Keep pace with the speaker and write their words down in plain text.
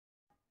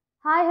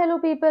Hi, hello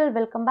people,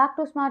 welcome back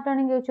to Smart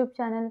Learning YouTube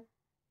channel.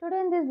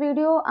 Today in this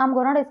video, I'm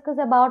going to discuss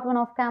about one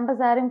of campus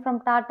hiring from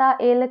Tata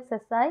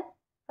Elxsi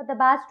for the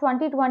batch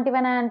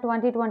 2021 and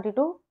 2022.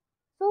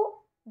 So,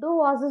 do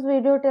watch this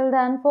video till the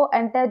end for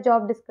entire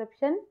job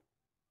description.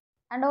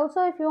 And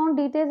also, if you want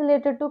details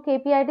related to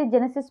KPIT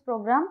Genesis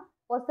program,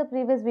 watch the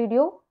previous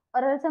video,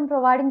 or else I'm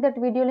providing that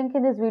video link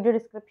in this video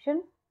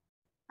description.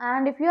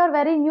 And if you are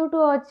very new to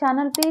our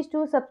channel, please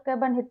do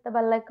subscribe and hit the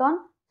bell icon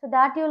so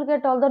that you will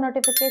get all the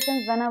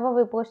notifications whenever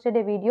we posted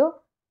a video.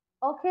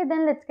 Okay,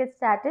 then let's get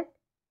started.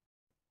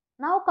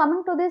 Now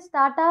coming to this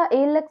Tata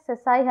Elxsi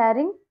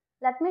hiring,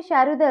 let me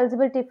share you the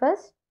eligibility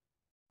first.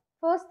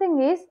 First thing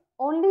is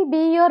only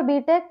BE or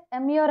BTech,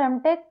 ME or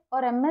MTech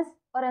or MS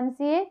or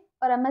MCA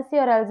or MSc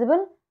are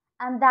eligible,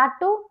 and that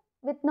too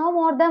with no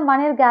more than 1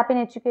 year gap in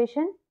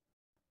education.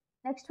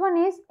 Next one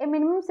is a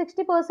minimum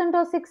 60%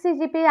 or 6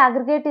 CGPA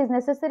aggregate is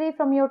necessary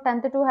from your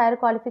 10th to higher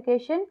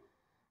qualification,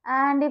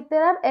 and if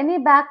there are any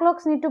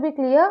backlogs need to be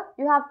clear,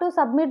 you have to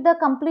submit the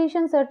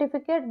completion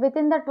certificate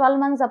within the 12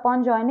 months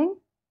upon joining.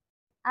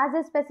 As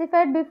I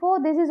specified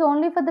before, this is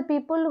only for the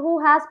people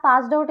who has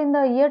passed out in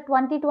the year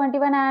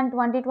 2021 and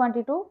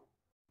 2022.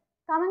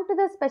 Coming to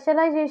the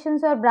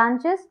specializations or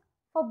branches,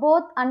 for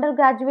both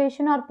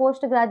undergraduation or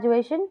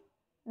post-graduation,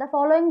 the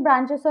following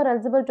branches are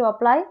eligible to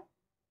apply.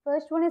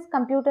 First one is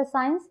computer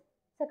science,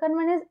 second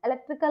one is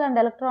electrical and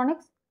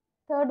electronics,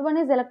 third one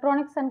is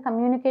electronics and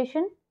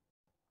communication,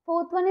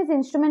 fourth one is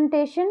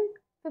instrumentation,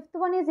 fifth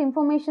one is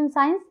information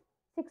science,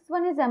 sixth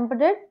one is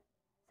embedded,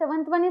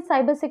 seventh one is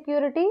cyber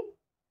security,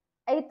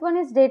 eighth one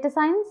is data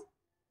science,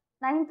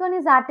 ninth one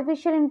is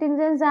artificial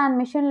intelligence and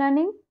machine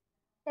learning,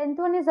 10th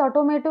one is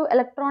automotive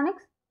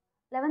electronics,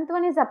 11th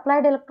one is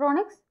applied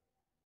electronics,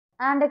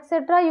 and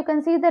etc. You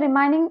can see the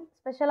remaining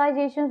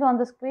specializations on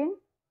the screen.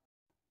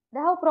 They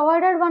have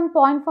provided one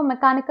point for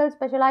mechanical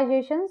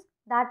specializations,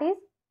 that is,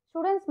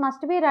 students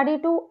must be ready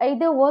to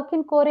either work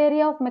in core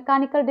area of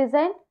mechanical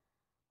design,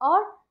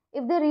 or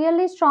if they are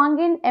really strong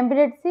in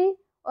embedded C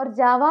or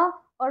Java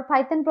or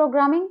Python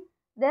programming,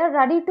 they are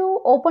ready to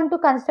open to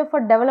consider for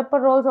developer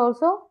roles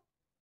also,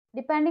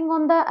 depending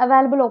on the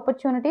available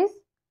opportunities.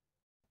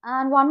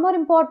 And one more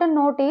important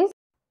note is,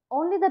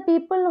 only the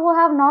people who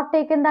have not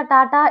taken the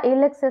Tata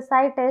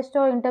Elxsi test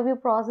or interview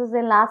process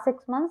in last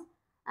 6 months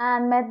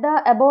and met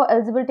the above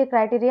eligibility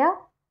criteria,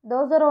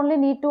 those are only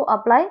need to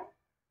apply.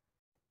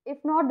 If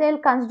not, they will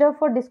consider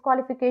for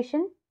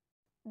disqualification.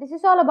 This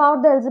is all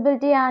about the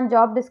eligibility and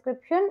job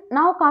description.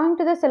 Now coming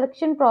to the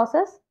selection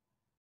process.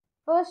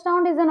 First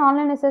round is an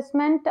online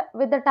assessment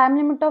with the time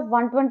limit of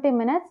 120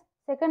 minutes.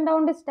 Second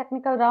round is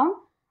technical round,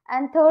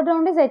 and third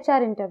round is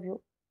HR interview.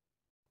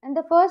 In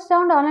the first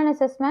round online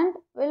assessment,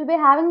 we will be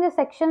having the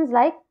sections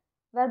like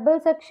verbal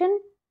section,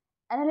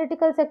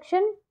 analytical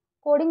section,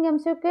 coding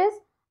MCQs,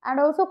 and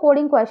also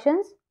coding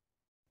questions.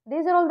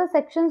 These are all the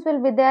sections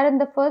will be there in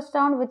the first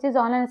round, which is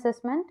online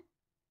assessment.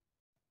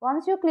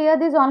 Once you clear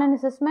this online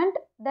assessment,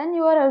 then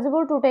you are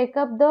eligible to take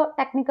up the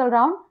technical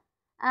round,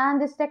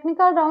 and this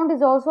technical round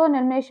is also an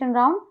elimination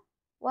round.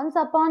 Once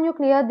upon you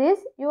clear this,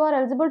 you are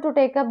eligible to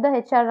take up the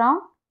HR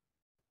round.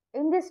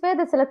 In this way,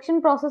 the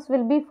selection process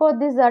will be for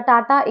this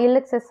Tata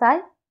Elxsi.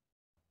 I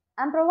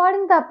am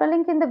providing the apply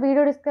link in the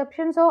video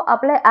description, so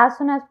apply as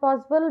soon as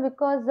possible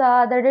because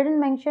they didn't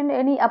mention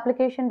any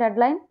application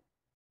deadline.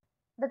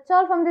 That's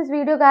all from this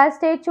video, guys.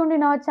 Stay tuned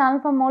in our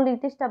channel for more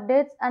latest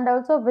updates, and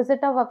also visit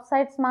our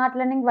website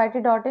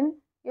smartlearningyt.in.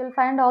 You'll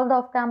find all the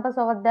off-campus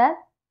over there.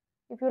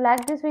 If you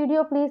like this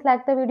video, please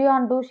like the video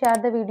and do share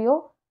the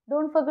video.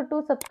 Don't forget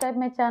to subscribe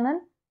my channel.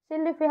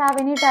 Still, if you have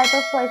any type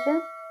of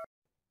questions,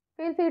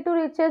 feel free to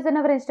reach us in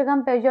our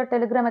Instagram page or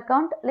Telegram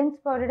account. Links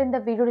provided in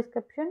the video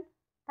description.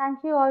 Thank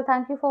you all.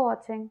 Thank you for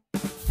watching.